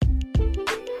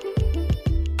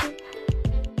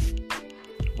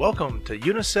Welcome to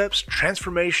UNICEF's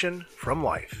Transformation from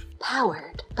Life.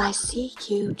 Powered by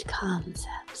C-Cubed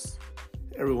Concepts.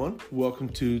 Hey everyone, welcome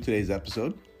to today's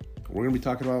episode. We're going to be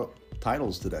talking about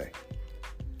titles today.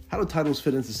 How do titles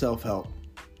fit into self-help?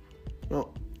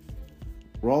 Well,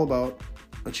 we're all about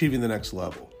achieving the next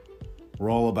level.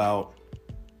 We're all about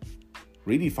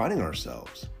redefining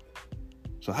ourselves.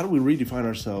 So how do we redefine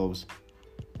ourselves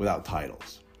without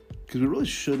titles? Because we really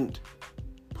shouldn't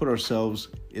put ourselves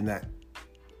in that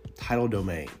title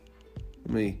domain.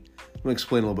 Let me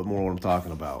explain a little bit more what I'm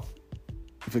talking about.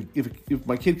 If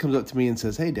my kid comes up to me and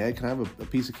says, "Hey Dad, can I have a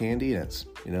piece of candy?" and it's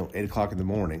 8 o'clock in the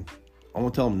morning, I'm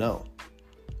gonna tell him no.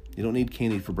 You don't need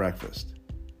candy for breakfast.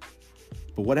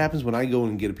 But what happens when I go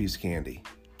and get a piece of candy?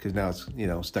 Because now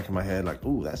it's stuck in my head like,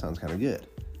 "Ooh, that sounds kind of good."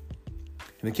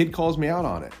 And the kid calls me out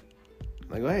on it.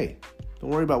 And I go, "Hey,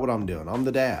 don't worry about what I'm doing. I'm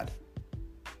the dad."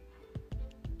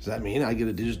 Does that mean I get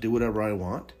to just do whatever I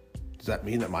want? Does that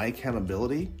mean that my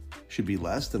accountability should be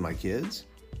less than my kids?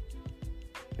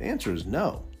 The answer is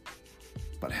no.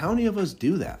 But how many of us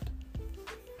do that?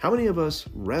 How many of us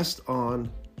rest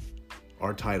on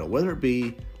our title, whether it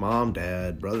be mom,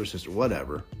 dad, brother, sister,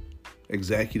 whatever,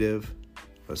 executive,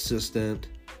 assistant,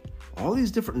 all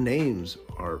these different names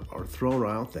are thrown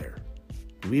out there.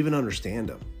 Do we even understand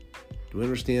them? Do we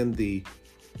understand the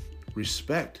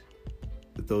respect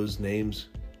that those names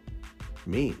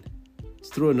mean? Let's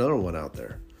throw another one out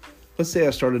there. Let's say I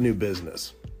start a new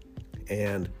business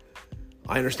and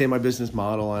I understand my business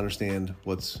model. I understand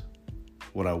what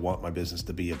I want my business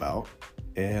to be about.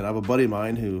 And I have a buddy of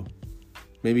mine who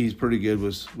maybe he's pretty good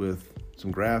with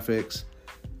some graphics,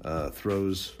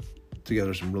 throws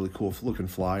together some really cool looking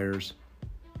flyers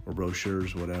or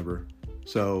brochures, whatever.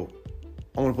 So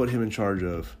I want to put him in charge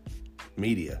of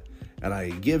media. And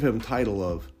I give him title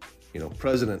of,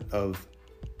 president of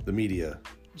the media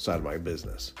side of my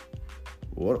business.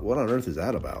 What on earth is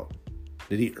that about?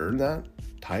 Did he earn that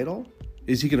title?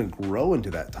 Is he going to grow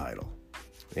into that title?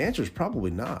 The answer is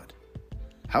probably not.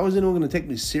 How is anyone going to take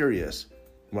me serious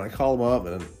when I call them up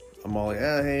and I'm all like,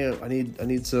 "Hey, I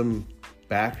need some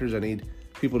backers. I need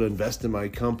people to invest in my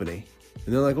company."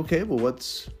 And they're like, "Okay, well,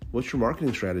 what's your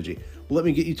marketing strategy?" "Well, let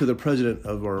me get you to the president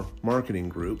of our marketing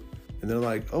group." And they're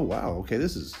like, "Oh, wow, okay,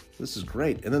 this is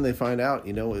great." And then they find out,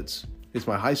 it's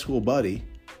my high school buddy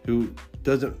who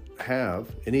doesn't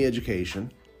have any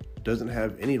education, doesn't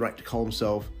have any right to call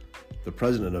himself the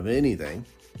president of anything.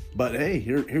 But hey,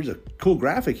 here's a cool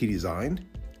graphic he designed.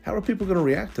 How are people going to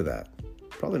react to that?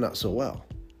 Probably not so well.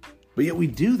 But yet we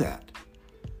do that.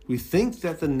 We think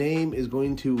that the name is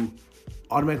going to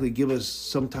automatically give us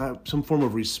some form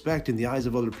of respect in the eyes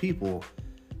of other people,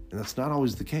 and that's not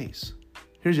always the case.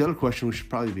 Here's the other question we should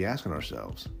probably be asking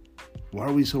ourselves. Why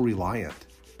are we so reliant?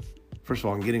 First of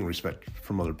all, on getting respect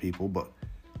from other people, but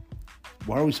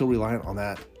why are we so reliant on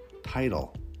that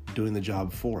title doing the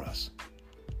job for us?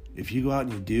 If you go out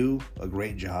and you do a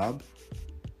great job,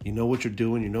 you know what you're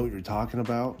doing, you know what you're talking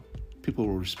about, people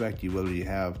will respect you whether you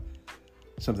have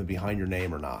something behind your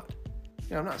name or not.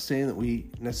 I'm not saying that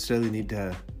we necessarily need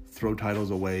to throw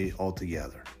titles away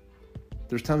altogether.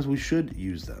 There's times we should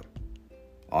use them.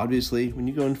 Obviously, when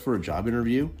you go in for a job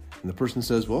interview and the person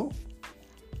says, "Well,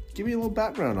 give me a little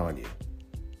background on you."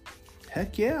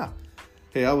 Heck yeah.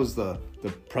 Hey, I was the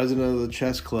president of the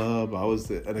chess club. I was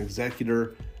an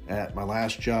executor at my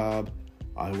last job.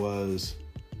 I was,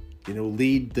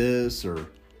 lead this or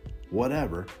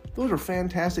whatever. Those are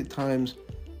fantastic times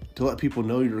to let people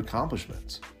know your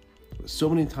accomplishments. But so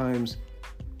many times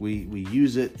we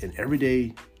use it in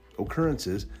everyday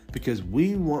occurrences because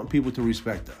we want people to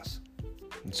respect us.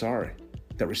 I'm sorry.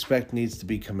 That respect needs to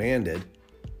be commanded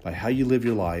by how you live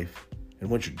your life and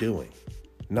what you're doing,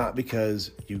 not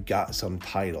because you got some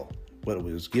title. Whether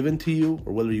it was given to you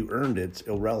or whether you earned it's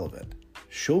irrelevant.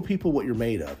 Show people what you're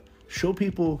made of. Show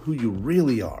people who you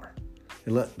really are,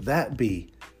 and let that be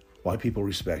why people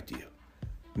respect you,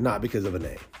 not because of a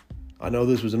name. I know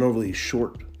this was an overly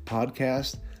short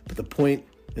podcast, but the point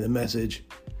and the message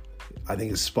I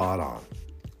think is spot on.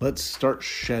 Let's start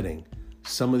shedding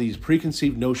some of these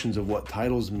preconceived notions of what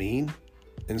titles mean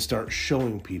and start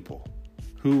showing people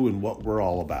who and what we're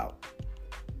all about.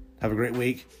 Have a great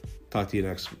week. Talk to you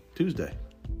next Tuesday.